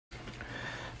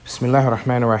Bismillah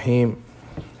ar-Rahman ar-Rahim.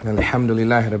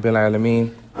 Alhamdulillahi Rabbil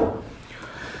Alameen. Wa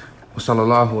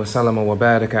sallallahu wa sallam wa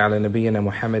baraka ala nabiyyina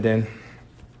Muhammadin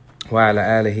wa ala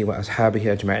alihi wa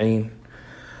ashabihi ajma'een.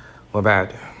 Wa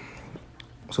ba'd.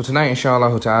 So tonight,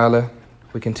 inshallah ta'ala,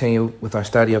 we continue with our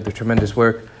study of the tremendous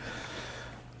work,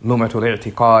 Lum'atul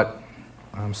I'tiqad,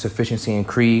 Sufficiency in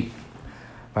Creed,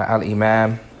 by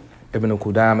Al-Imam Ibn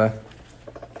Qudama,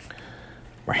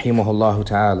 rahimahullah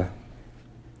ta'ala.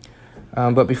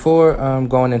 But before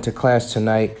going into class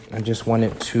tonight, I just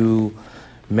wanted to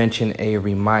mention a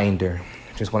reminder.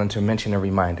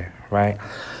 Right?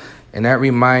 And that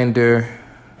reminder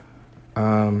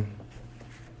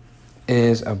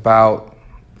is about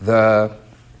the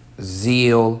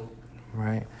zeal,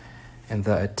 right? And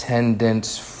the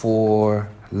attendance for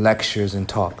lectures and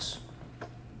talks,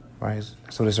 right?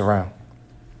 That's what it's around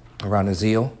the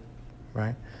zeal,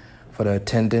 right? For the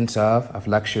attendance of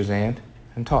lectures and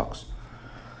talks.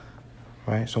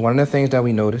 Right. So one of the things that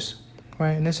we notice,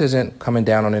 right, and this isn't coming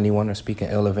down on anyone or speaking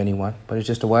ill of anyone, but it's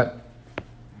just a what?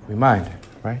 Reminder,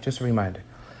 right? Just a reminder.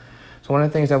 So one of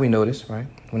the things that we notice, right,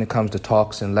 when it comes to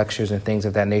talks and lectures and things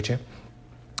of that nature,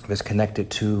 that's connected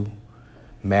to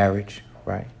marriage,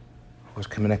 right? Or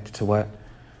connected to what?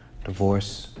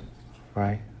 Divorce,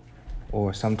 right?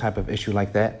 Or some type of issue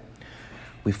like that.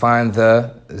 We find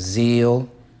the zeal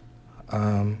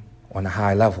on a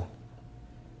high level.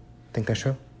 Think that's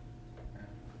true?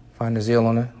 Find the zeal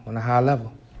on a high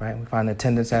level, right? We find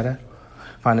attendance on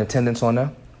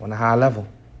a high level,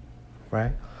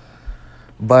 right?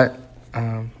 But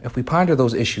if we ponder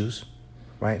those issues,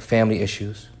 right, family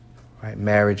issues, right,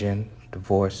 marriage and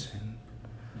divorce and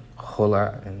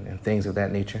khula and things of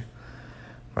that nature,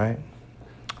 right?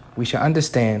 We should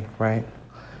understand, right?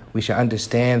 We should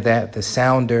understand that the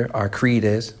sounder our creed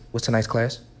is. What's tonight's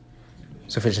class?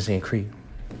 Sufficiency in creed,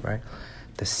 right?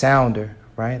 The sounder,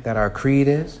 right, that our creed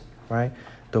is, right,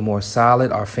 the more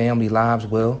solid our family lives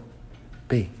will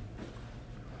be,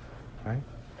 right?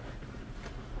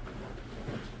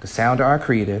 The sounder our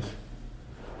creed is,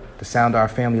 the sounder our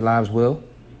family lives will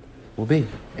be,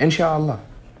 inshallah,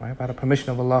 right, by the permission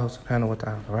of Allah subhanahu wa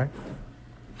ta'ala, right?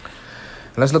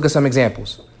 And let's look at some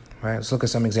examples,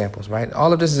 right?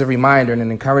 All of this is a reminder and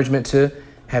an encouragement to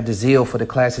have the zeal for the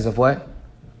classes of what?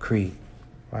 Creed,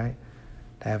 right?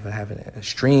 To have an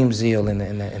extreme zeal and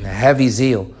a heavy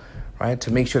zeal, right?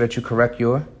 To make sure that you correct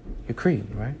your creed,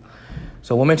 right?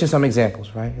 So we'll mention some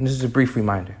examples, right? And this is a brief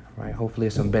reminder, right? Hopefully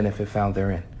there's some benefit found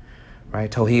therein,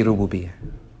 right? Tawheed rububiyyah,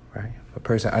 right? If a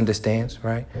person understands,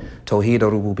 right? Tawheed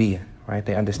rububiyyah, right?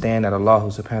 They understand that Allah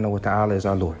subhanahu wa ta'ala is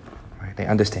our Lord, right? They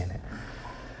understand that,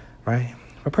 right?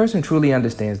 If a person truly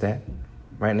understands that,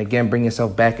 right? And again, bring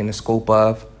yourself back in the scope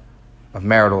of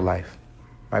marital life,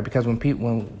 right? Because when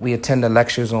we attend the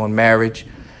lectures on marriage,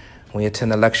 when we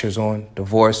attend the lectures on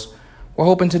divorce, we're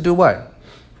hoping to do what?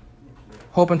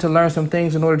 Hoping to learn some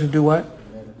things in order to do what?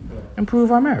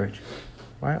 Improve our marriage,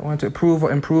 right? We want to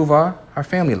improve our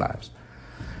family lives,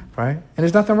 right? And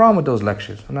there's nothing wrong with those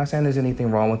lectures. I'm not saying there's anything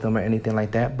wrong with them or anything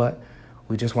like that, but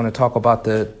we just want to talk about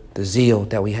the zeal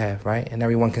that we have, right? And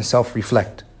everyone can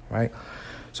self-reflect, right?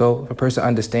 So if a person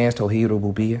understands Tawheed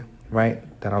rububiyyah, right,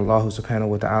 that Allah subhanahu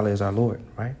wa ta'ala is our Lord,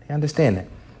 right? They understand that,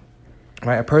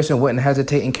 right? A person wouldn't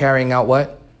hesitate in carrying out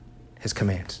what? His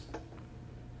commands,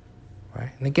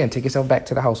 right? And again, take yourself back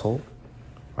to the household,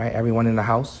 right? Everyone in the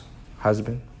house,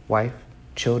 husband, wife,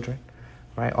 children,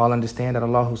 right? All understand that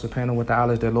Allah subhanahu wa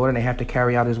ta'ala is their Lord and they have to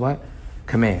carry out his what?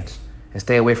 Commands. And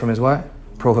stay away from his what?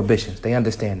 Prohibitions. They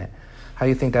understand that. How do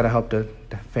you think that'll help the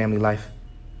family life?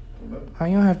 How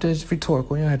you don't have to, it's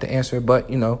rhetorical, you don't have to answer it,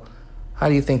 but how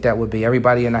do you think that would be?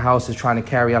 Everybody in the house is trying to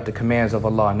carry out the commands of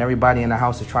Allah, and everybody in the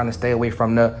house is trying to stay away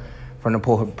from the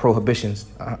prohibitions,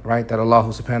 right, that Allah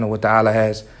subhanahu wa ta'ala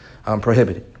has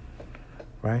prohibited,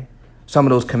 right? Some of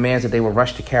those commands that they were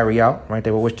rushed to carry out, right? They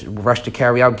were rushed to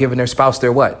carry out, giving their spouse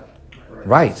their what?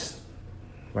 Rights,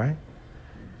 right?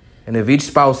 And if each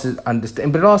spouse is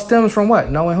understand, but it all stems from what?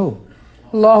 Knowing who?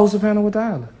 Allah subhanahu wa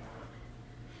ta'ala,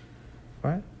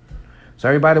 right? So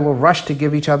everybody will rush to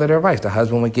give each other their rights. The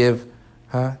husband would give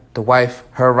the wife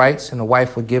her rights, and the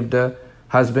wife would give the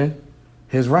husband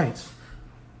his rights,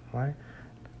 right?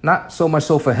 Not so much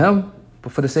so for him,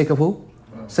 but for the sake of who?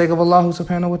 Sake of Allah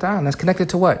subhanahu wa ta'ala. And that's connected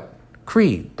to what?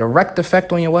 Creed. Direct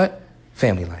effect on your what?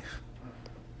 Family life,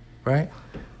 right?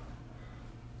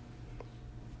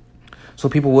 So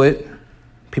people would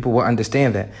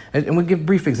understand that. And we give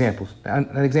brief examples.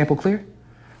 That example clear?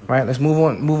 Right? Let's move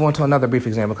on to another brief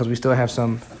example because we still have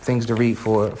some things to read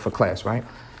for class, right?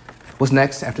 What's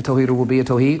next after Tawheed rububiyyah?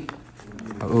 Tawheed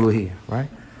uluhiyyah, right?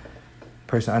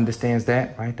 Person understands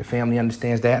that, right? The family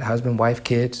understands that, husband, wife,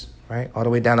 kids, right? All the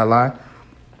way down the line.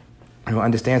 And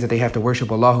understands that they have to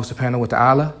worship Allah subhanahu wa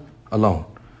ta'ala alone,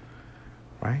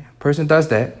 right? Person does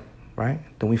that, right?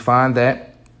 Then we find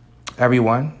that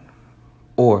everyone,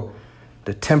 or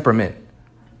the temperament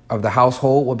of the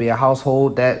household, will be a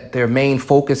household that their main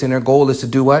focus and their goal is to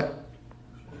do what?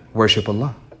 Worship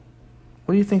Allah.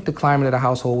 What do you think the climate of the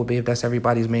household would be if that's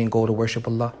everybody's main goal, to worship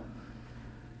Allah?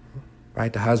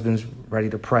 Right? The husband's ready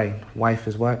to pray. Wife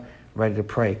is what? Ready to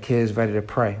pray. Kids ready to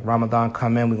pray. Ramadan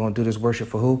come in, we're going to do this worship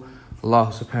for who?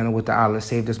 Allah subhanahu wa ta'ala. Let's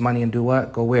save this money and do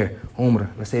what? Go where? Umrah.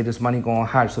 Let's save this money, go on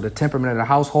Hajj. So the temperament of the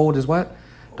household is what?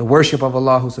 The worship of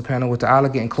Allah subhanahu wa ta'ala,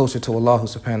 getting closer to Allah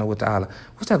subhanahu wa ta'ala.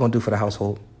 What's that going to do for the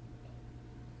household?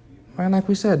 Right? Like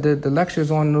we said, the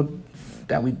lectures on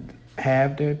that we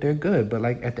have, they're good. But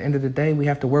like at the end of the day, we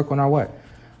have to work on our what?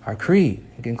 Our creed.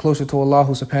 Getting closer to Allah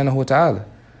subhanahu wa ta'ala.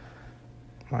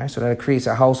 Right? So that creates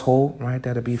a household, right?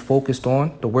 That'll be focused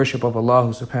on the worship of Allah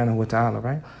subhanahu wa ta'ala,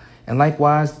 right? And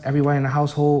likewise, everybody in the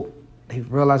household, they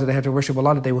realize that they have to worship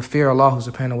Allah, that they will fear Allah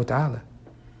subhanahu wa ta'ala.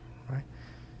 Right?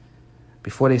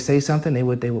 Before they say something, they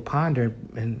would ponder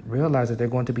and realize that they're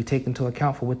going to be taken into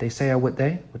account for what they say or what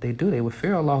they do. They would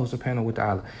fear Allah subhanahu wa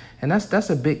ta'ala. And that's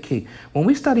a big key. When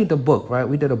we studied the book, right?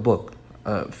 We did a book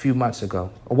a few months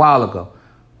ago, a while ago,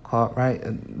 called, right?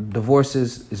 Divorce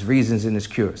is reasons and its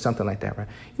cure, something like that, right?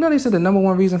 You know, they said the number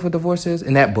one reason for divorce is,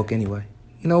 in that book anyway.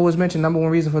 You know what was mentioned, number one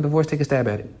reason for divorce? Take a stab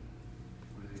at it.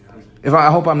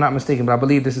 I hope I'm not mistaken, but I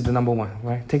believe this is the number one,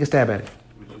 right? Take a stab at it.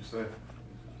 What you say?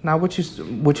 Now,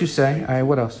 what you say? All right,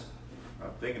 what else? I'm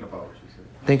thinking about what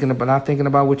you say. Not thinking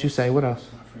about what you say. What else?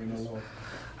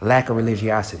 Lack of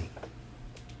religiosity.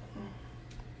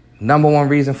 Number one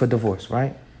reason for divorce,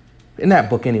 right? In that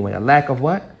book anyway, a lack of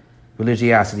what?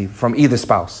 Religiosity from either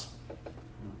spouse.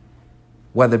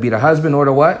 Whether it be the husband or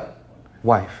the what?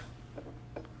 Wife.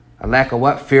 A lack of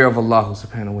what? Fear of Allah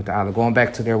subhanahu wa ta'ala. Going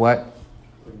back to their what?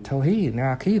 Tawheed,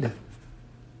 their Aqidah.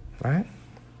 Right?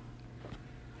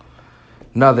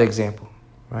 Another example,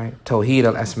 right? Tawheed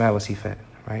al-asma wa sifat.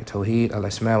 Right? Tawheed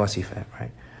al-asma wa sifat.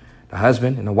 Right? The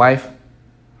husband and the wife,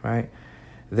 right?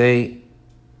 They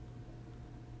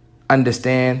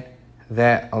understand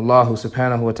that Allah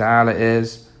subhanahu wa ta'ala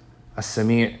is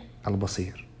as-Sami'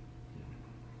 al-Basir.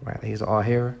 Right? He's an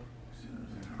all-hearer.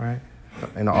 Right?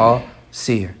 And an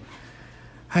all-seer.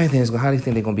 How do you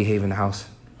think they're going to behave in the house?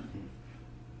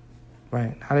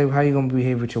 Right? How you going to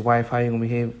behave with your wife? How you going to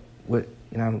behave with,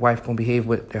 wife going to behave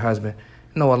with their husband?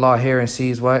 Allah hears and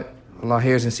sees what? Allah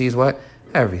hears and sees what?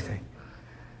 Everything.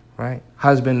 Right?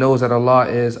 Husband knows that Allah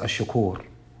is a shakur.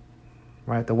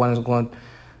 Right? The one who's going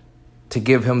to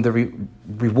give him the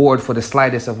reward for the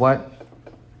slightest of what?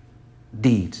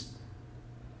 Deeds.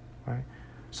 Right?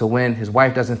 So when his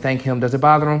wife doesn't thank him, does it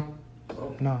bother him?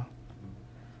 No.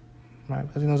 Right?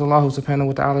 Because he knows Allah subhanahu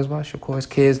wa ta'ala is what? Shakur. His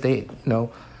kids, they,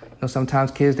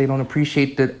 sometimes kids, they don't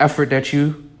appreciate the effort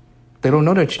they don't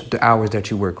know the hours that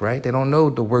you work, right? They don't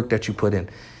know the work that you put in.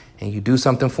 And you do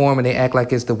something for them and they act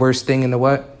like it's the worst thing in the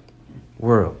what?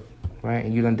 World, right?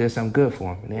 And you done did something good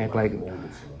for them. And they act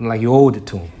like you owed it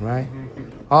to them, right?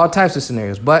 All types of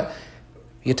scenarios. But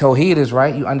your tawheed is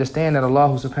right. You understand that Allah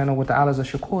subhanahu wa ta'ala is a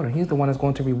shakur. And he's the one that's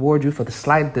going to reward you for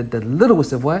the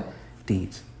littlest of what?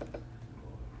 Deeds,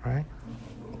 right?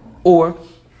 Or,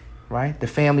 right, the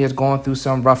family is going through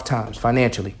some rough times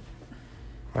financially,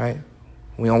 right?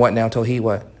 We on what now? Tawheed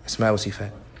what? Asma wa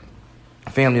sifat.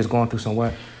 Family is going through some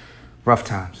what? Rough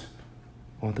times.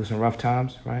 Going through some rough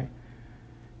times, right?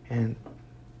 And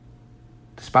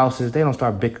the spouses, they don't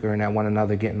start bickering at one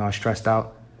another, getting all stressed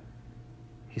out.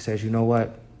 He says, you know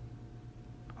what?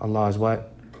 Allah is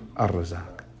what? Ar-Razaq.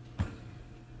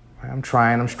 Right? I'm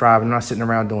trying, I'm striving, I'm not sitting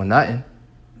around doing nothing.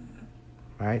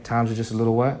 Right? Times are just a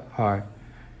little what? Hard.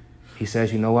 He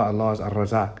says, you know what? Allah is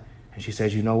Ar-Razaq. And she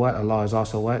says, you know what? Allah is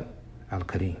also what?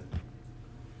 Al-Kareem.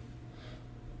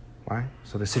 Right?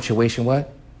 So the situation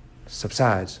what?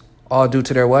 Subsides. All due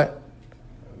to their what?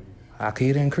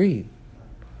 Aqidah and creed.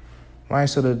 Right?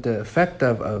 So the effect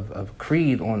of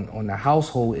creed on the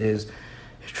household is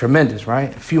tremendous,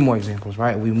 right? A few more examples,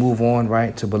 right? We move on,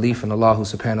 right, to belief in Allah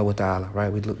subhanahu wa ta'ala,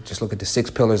 right? We just look at the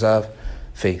 6 pillars of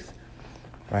faith,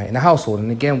 right? In the household.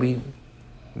 And again, we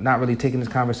not really taking this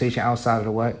conversation outside of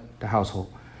the what? The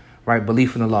household, right?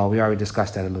 Belief in Allah. We already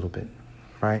discussed that a little bit,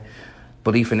 right?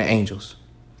 Belief in the angels,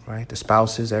 right? The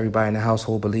spouses, everybody in the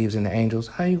household believes in the angels.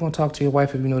 How are you going to talk to your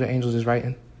wife if you know the angels is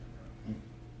writing?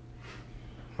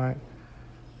 Right?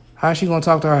 How is she going to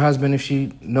talk to her husband if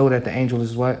she know that the angel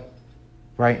is what?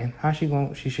 Writing? How is she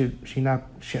going? She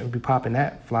shouldn't be popping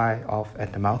that fly off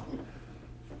at the mouth,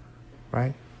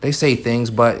 right? They say things,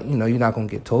 but, you're not going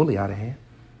to get totally out of hand.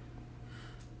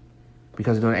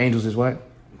 Because the angels is what?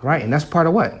 Right. And that's part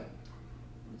of what?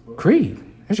 Creed.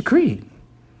 That's your creed.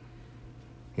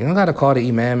 You don't got to call the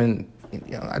imam and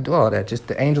I do all that. Just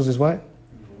the angels is what?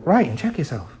 Right. And check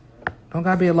yourself. Don't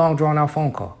got to be a long, drawn-out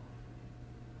phone call.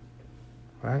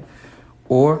 Right?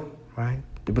 Or, right,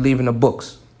 to believe in the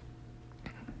books.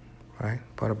 Right?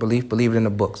 Part of belief, believe in the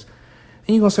books.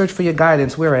 And you're going to search for your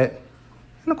guidance. Where at?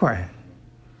 In the Quran.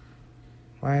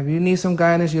 Right? If you need some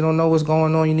guidance, you don't know what's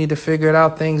going on, you need to figure it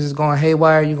out, things is going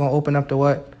haywire, you're going to open up the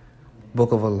what?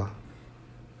 Book of Allah.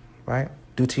 Right?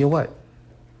 Due to your what?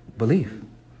 Belief.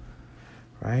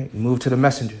 Right? You move to the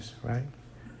messengers. Right?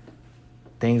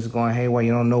 Things are going haywire,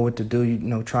 you don't know what to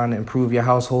do, trying to improve your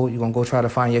household, you're going to go try to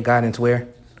find your guidance where?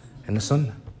 In the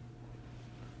Sunnah.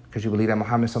 Because you believe that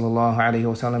Muhammad sallallahu alaihi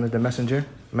wasallam is the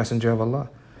messenger of Allah.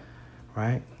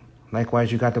 Right?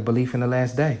 Likewise, you got the belief in the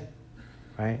last day.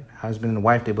 Right? Husband and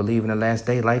wife, they believe in the last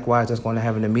day. Likewise, that's going to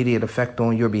have an immediate effect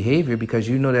on your behavior because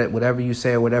you know that whatever you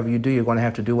say or whatever you do, you're going to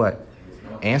have to do what?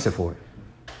 Answer for it.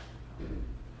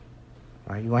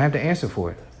 Right? You're going to have to answer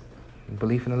for it.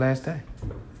 Belief in the last day.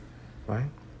 Right?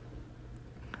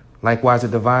 Likewise, a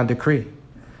divine decree.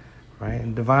 Right?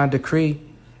 And divine decree,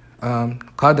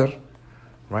 qadr,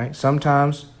 right?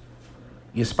 Sometimes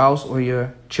your spouse or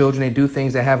your children, they do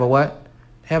things that have a what?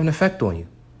 Have an effect on you.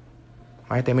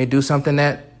 Right? They may do something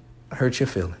that hurts your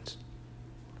feelings.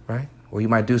 Right? Or you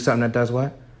might do something that does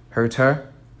what? Hurts her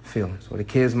feelings. Or the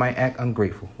kids might act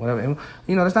ungrateful. Whatever.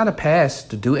 It's not a pass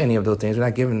to do any of those things. We're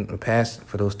not giving a pass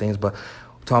for those things. But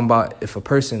we're talking about if a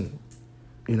person,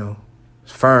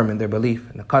 is firm in their belief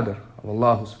in the qadr of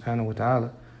Allah subhanahu wa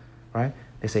ta'ala. Right?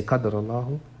 They say qadr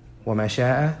Allahu wa ma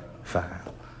sha'a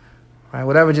fa'al. Right?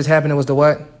 Whatever just happened, it was the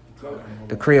what?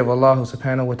 Decree of Allah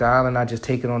subhanahu wa ta'ala, not just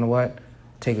take it on the what?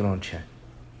 Take it on check.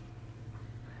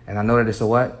 And I know that it's a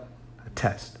what? A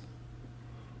test.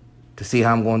 To see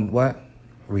how I'm going to what?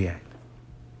 React.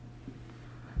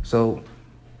 So,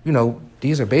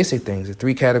 these are basic things. The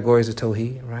 3 categories of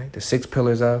Tawheed, right? The 6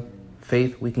 pillars of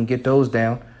faith, we can get those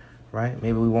down, right?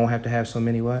 Maybe we won't have to have so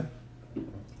many what?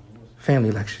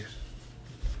 Family lectures,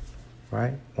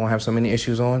 right? Won't have so many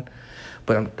issues on.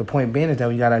 But the point being is that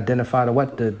we got to identify the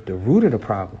root of the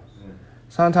problem.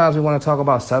 Sometimes we want to talk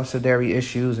about subsidiary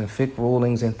issues and fiqh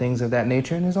rulings and things of that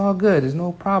nature, and it's all good. There's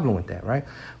no problem with that, right?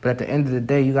 But at the end of the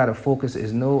day, you got to focus.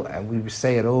 We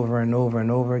say it over and over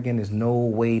and over again, there's no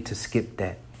way to skip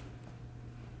that.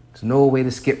 There's no way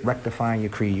to skip rectifying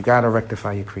your creed. You got to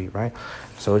rectify your creed, right?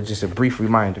 So it's just a brief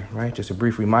reminder, right? Just a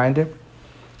brief reminder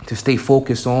to stay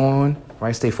focused on,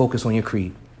 right? Stay focused on your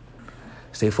creed.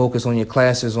 Stay focused on your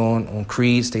classes on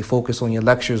creed. Stay focused on your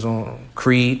lectures on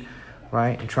creed.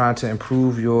 Right, and trying to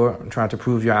prove your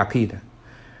aqidah,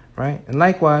 right? And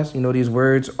likewise, these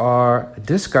words are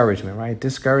discouragement, right?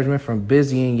 Discouragement from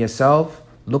busying yourself,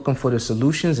 looking for the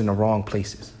solutions in the wrong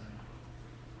places,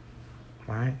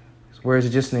 right? These words are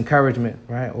just an encouragement,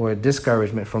 right, or a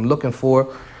discouragement from looking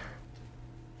for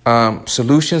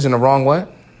solutions in the wrong what?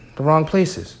 The wrong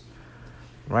places,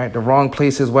 right? The wrong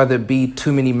places, whether it be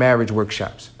too many marriage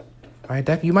workshops, right?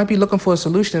 That you might be looking for a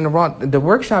solution in the wrong. The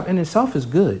workshop in itself is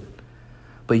good.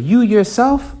 But you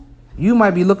yourself, you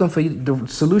might be looking for the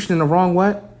solution in the wrong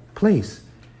what? Place.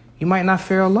 You might not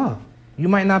fear Allah. You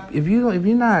might not, if you're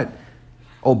not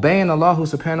obeying Allah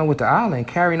subhanahu wa ta'ala and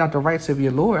carrying out the rights of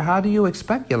your Lord, how do you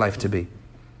expect your life to be?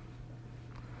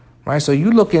 Right? So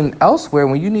you looking elsewhere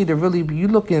when you need to really be, you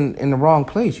looking in the wrong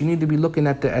place. You need to be looking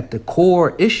at the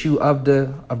core issue of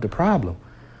the problem.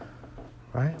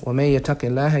 Right? وَمَن يَتَقِ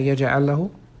اللَّهَ يَجْعَلْ لَهُ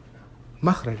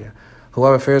مَخْرَجًا.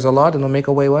 Whoever fears Allah, then he'll make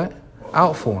a way what?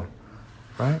 Out for him,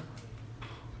 right?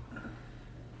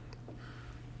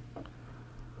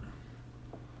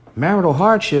 Marital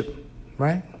hardship,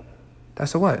 right?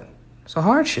 That's a what? It's a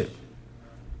hardship,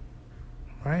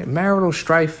 right? Marital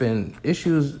strife and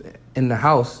issues in the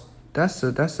house, that's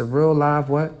a real live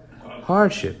what?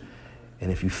 Hardship.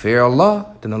 And if you fear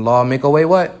Allah, then Allah will make a way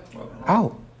what?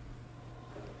 Out.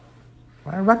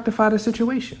 Right? Rectify the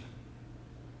situation.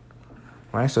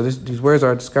 Right, so these words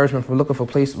are a discouragement from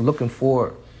looking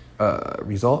for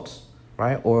results,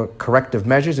 right, or corrective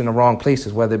measures in the wrong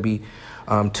places, whether it be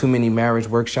too many marriage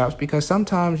workshops, because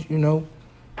sometimes person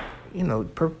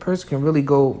can really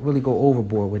go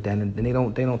overboard with that, and they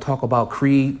don't talk about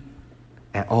creed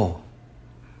at all,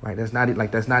 right? That's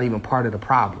not even part of the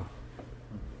problem,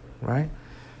 right?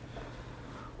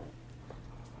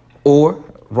 Or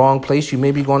wrong place, you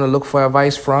may be going to look for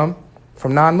advice from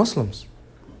non-Muslims.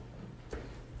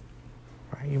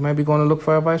 You might be going to look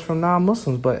for advice from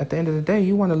non-Muslims, but at the end of the day,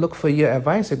 you want to look for your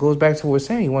advice. It goes back to what we're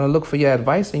saying. You want to look for your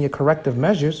advice and your corrective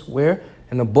measures where?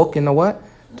 In the book, in the what?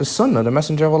 The Sunnah, the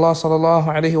Messenger of Allah sallallahu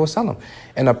alaihi wasallam.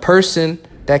 And a person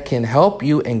that can help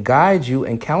you and guide you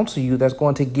and counsel you, that's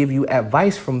going to give you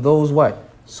advice from those what?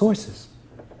 Sources.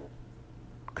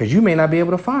 Because you may not be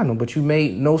able to find them, but you may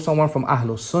know someone from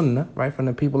Ahlul Sunnah, right? From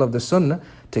the people of the Sunnah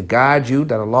to guide you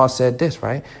that Allah said this,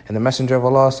 right? And the Messenger of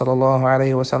Allah sallallahu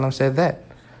alaihi wasallam said that.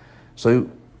 So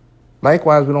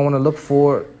likewise, we don't want to look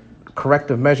for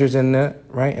corrective measures in the,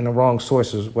 right? In the wrong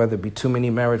sources, whether it be too many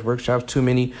marriage workshops, too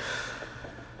many,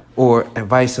 or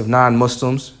advice of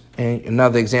non-Muslims. And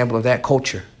another example of that,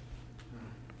 culture.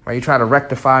 Right? You try to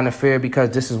rectify an affair because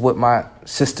this is what my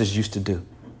sisters used to do.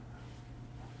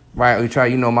 Right? We try,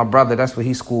 my brother, that's what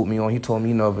he schooled me on. He told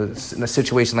me, if a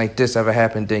situation like this ever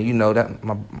happened, then that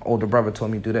my older brother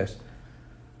told me to do this.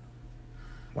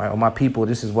 Right? Or my people,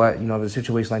 this is what, if a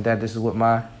situation like that, this is what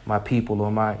my people or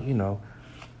my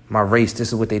race, this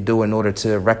is what they do in order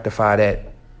to rectify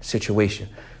that situation.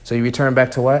 So you return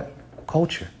back to what?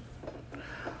 Culture.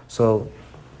 So,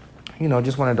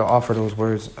 just wanted to offer those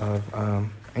words of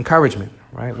encouragement,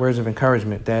 right? Words of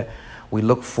encouragement that we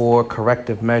look for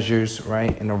corrective measures,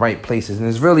 right, in the right places. And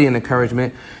it's really an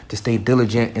encouragement to stay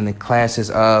diligent in the classes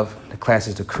of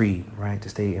creed,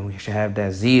 right? And we should have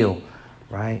that zeal,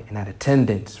 right, and that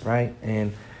attendance, right,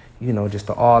 and, just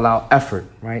the all-out effort,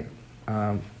 right?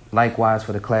 Likewise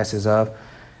for the classes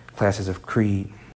of creed.